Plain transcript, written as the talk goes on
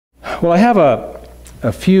Well, I have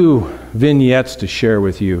a few vignettes to share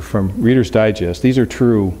with you from Reader's Digest. These are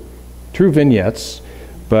true vignettes,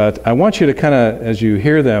 but I want you to kind of, as you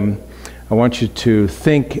hear them, I want you to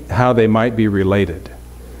think how they might be related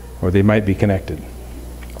or they might be connected.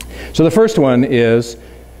 So the first one is,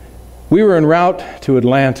 we were en route to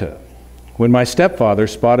Atlanta when my stepfather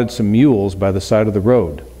spotted some mules by the side of the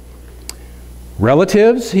road.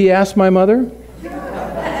 "Relatives?" he asked my mother.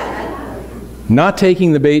 Not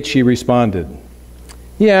taking the bait, she responded,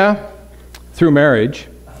 "Yeah, through marriage."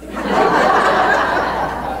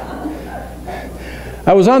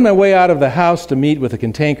 I was on my way out of the house to meet with a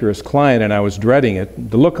cantankerous client, and I was dreading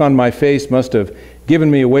it. The look on my face must have given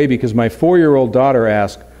me away because my 4-year-old daughter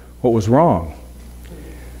asked what was wrong.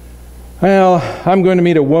 "Well, I'm going to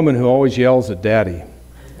meet a woman who always yells at Daddy,"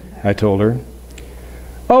 I told her.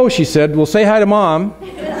 "Oh," she said, "well, say hi to Mom."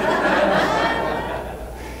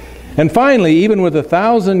 And finally, even with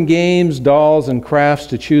 1,000 games, dolls, and crafts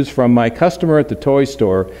to choose from, my customer at the toy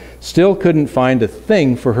store still couldn't find a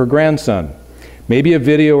thing for her grandson. "Maybe a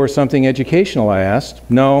video or something educational," I asked.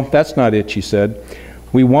 "No, that's not it," she said.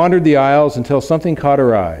 We wandered the aisles until something caught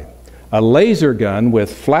her eye. A laser gun with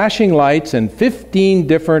flashing lights and 15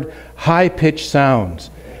 different high-pitched sounds.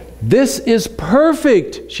 "This is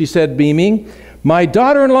perfect," she said, beaming. "My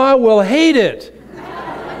daughter-in-law will hate it."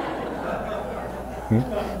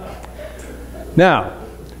 Now,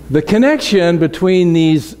 the connection between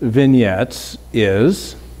these vignettes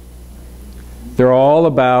is they're all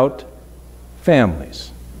about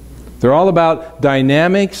families. They're all about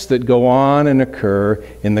dynamics that go on and occur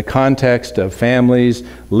in the context of families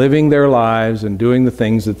living their lives and doing the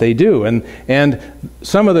things that they do. And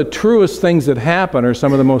some of the truest things that happen are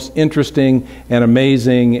some of the most interesting and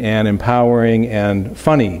amazing and empowering and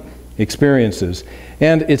funny experiences.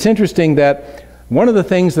 And it's interesting that one of the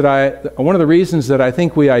reasons that I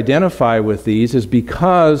think we identify with these is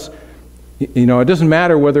because, you know, it doesn't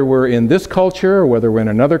matter whether we're in this culture or whether we're in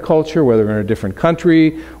another culture, whether we're in a different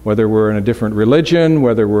country, whether we're in a different religion,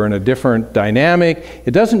 whether we're in a different dynamic.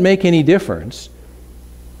 It doesn't make any difference.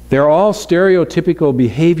 They're all stereotypical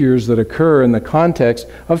behaviors that occur in the context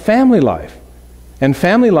of family life. And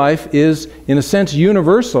family life is, in a sense,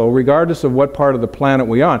 universal, regardless of what part of the planet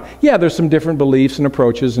we're on. Yeah, there's some different beliefs and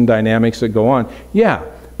approaches and dynamics that go on. Yeah,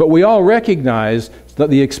 but we all recognize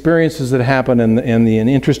that the experiences that happen and the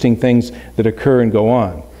interesting things that occur and go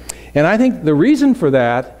on. And I think the reason for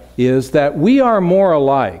that is that we are more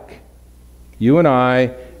alike, you and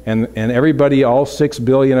I, and everybody, all 6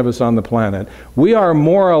 billion of us on the planet, we are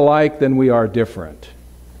more alike than we are different.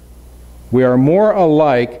 We are more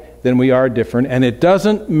alike than we are different, and it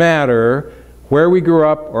doesn't matter where we grew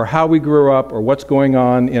up or how we grew up or what's going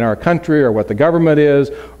on in our country or what the government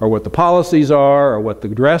is or what the policies are or what the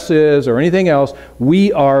dress is or anything else.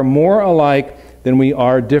 We are more alike than we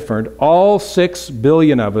are different, all 6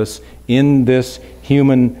 billion of us in this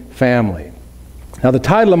human family. Now, the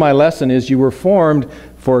title of my lesson is "You Were Formed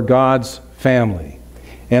for God's Family."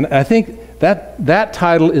 And I think that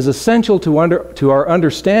title is essential to our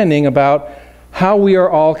understanding about how we are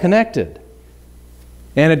all connected.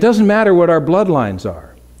 And it doesn't matter what our bloodlines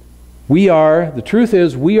are. The truth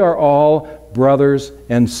is, we are all brothers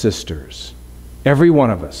and sisters. Every one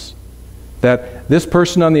of us. That this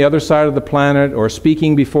person on the other side of the planet, or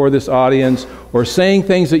speaking before this audience, or saying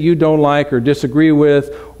things that you don't like or disagree with,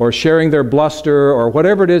 or sharing their bluster, or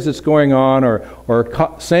whatever it is that's going on, or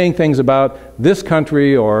saying things about this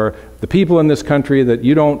country or the people in this country that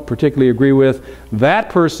you don't particularly agree with, that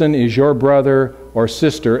person is your brother or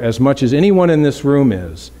sister as much as anyone in this room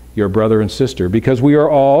is your brother and sister, because we are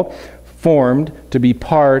all formed to be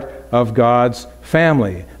part of God's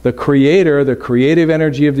family. The Creator, the creative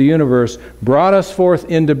energy of the universe, brought us forth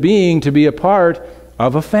into being to be a part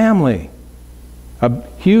of a family, a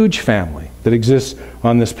huge family that exists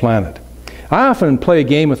on this planet. I often play a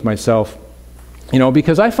game with myself, you know,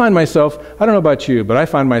 because I find myself, I don't know about you, but I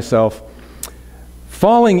find myself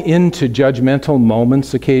falling into judgmental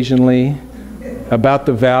moments occasionally about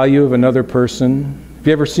the value of another person. Have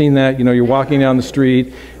you ever seen that? You know, you're walking down the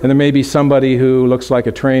street and there may be somebody who looks like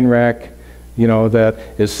a train wreck, you know, that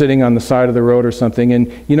is sitting on the side of the road or something,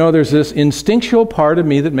 and you know, there's this instinctual part of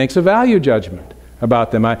me that makes a value judgment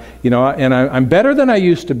about them. I'm better than I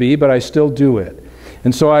used to be, but I still do it.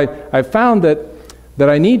 And so I found that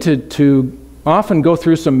I need to often go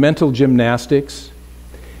through some mental gymnastics.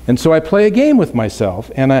 And so I play a game with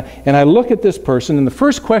myself, and I look at this person, and the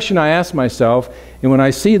first question I ask myself, and when I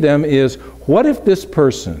see them, is, what if this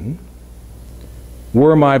person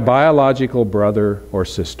were my biological brother or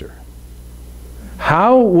sister?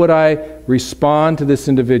 How would I respond to this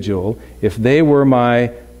individual if they were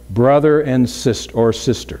my brother and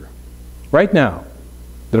sister, right now,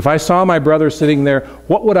 that if I saw my brother sitting there,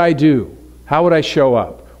 what would I do? How would I show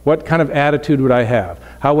up? What kind of attitude would I have?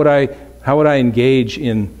 How would I engage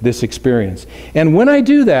in this experience? And when I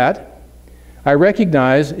do that, I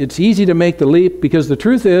recognize it's easy to make the leap, because the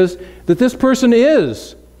truth is that this person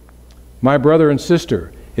is my brother and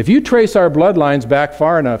sister. If you trace our bloodlines back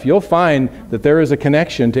far enough, you'll find that there is a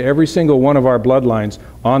connection to every single one of our bloodlines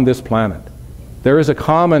on this planet. There is a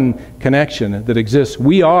common connection that exists.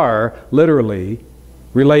 We are literally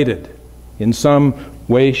related in some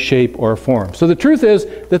way, shape, or form. So the truth is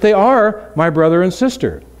that they are my brother and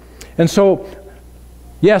sister. And so,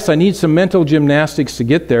 yes, I need some mental gymnastics to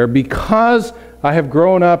get there, because I have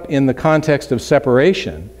grown up in the context of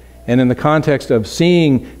separation and in the context of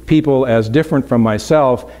seeing people as different from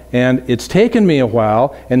myself, and it's taken me a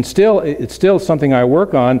while, and it's still something I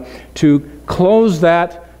work on, to close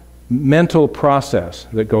that mental process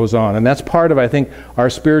that goes on. And that's part of, I think, our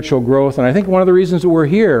spiritual growth. And I think one of the reasons that we're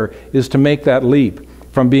here is to make that leap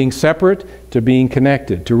from being separate to being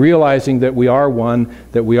connected, to realizing that we are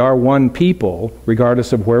one people,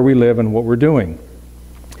 regardless of where we live and what we're doing.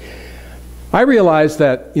 I realize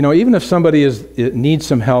that, even if somebody needs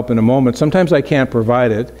some help in a moment, sometimes I can't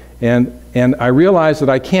provide it, and I realize that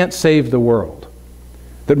I can't save the world.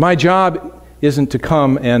 That my job isn't to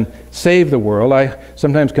come and save the world. I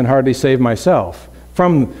sometimes can hardly save myself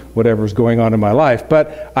from whatever's going on in my life.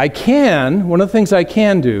 But one of the things I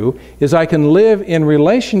can do is I can live in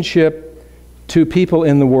relationship to people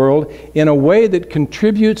in the world in a way that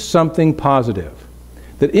contributes something positive.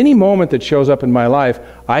 That any moment that shows up in my life,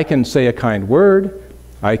 I can say a kind word,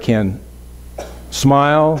 I can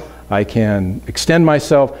smile, I can extend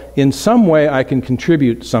myself. In some way, I can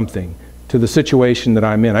contribute something to the situation that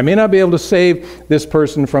I'm in. I may not be able to save this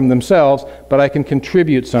person from themselves, but I can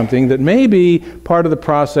contribute something that may be part of the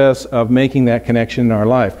process of making that connection in our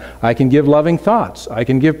life. I can give loving thoughts. I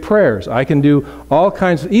can give prayers. I can do all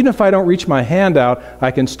kinds even if I don't reach my hand out,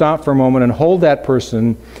 I can stop for a moment and hold that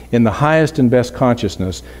person in the highest and best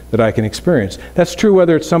consciousness that I can experience. That's true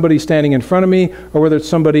whether it's somebody standing in front of me or whether it's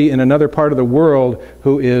somebody in another part of the world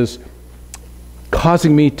who is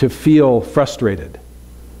causing me to feel frustrated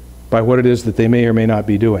by what it is that they may or may not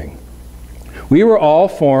be doing. We were all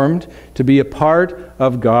formed to be a part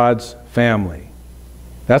of God's family.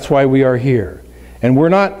 That's why we are here. And we're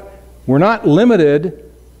not limited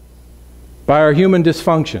by our human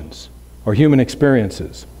dysfunctions or human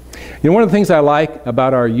experiences. One of the things I like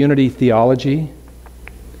about our unity theology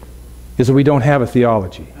is that we don't have a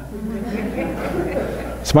theology.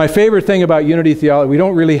 It's my favorite thing about unity theology. We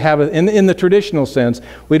don't really have in the traditional sense,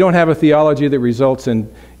 we don't have a theology that results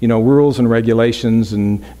in rules and regulations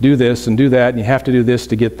and do this and do that, and you have to do this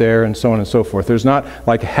to get there, and so on and so forth. There's not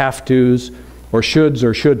like have-tos or shoulds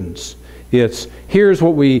or shouldn'ts. It's here's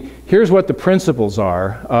what the principles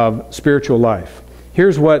are of spiritual life.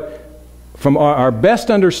 Here's what, from our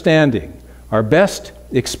best understanding, our best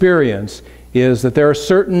experience, is that there are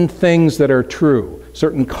certain things that are true,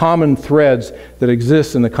 certain common threads that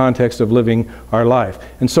exist in the context of living our life.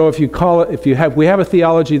 And so if we have a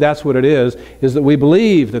theology, that's what it is that we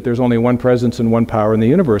believe that there's only one presence and one power in the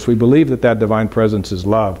universe. We believe that that divine presence is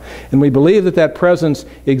love. And we believe that that presence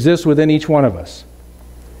exists within each one of us.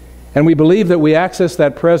 And we believe that we access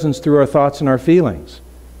that presence through our thoughts and our feelings,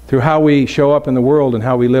 through how we show up in the world and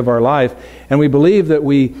how we live our life. And we believe that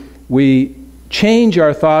we change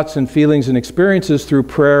our thoughts and feelings and experiences through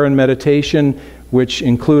prayer and meditation, which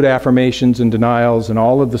include affirmations and denials and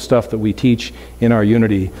all of the stuff that we teach in our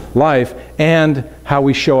unity life, and how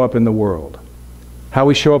we show up in the world. How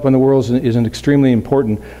we show up in the world is an extremely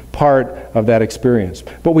important part of that experience.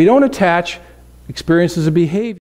 But we don't attach experiences of behavior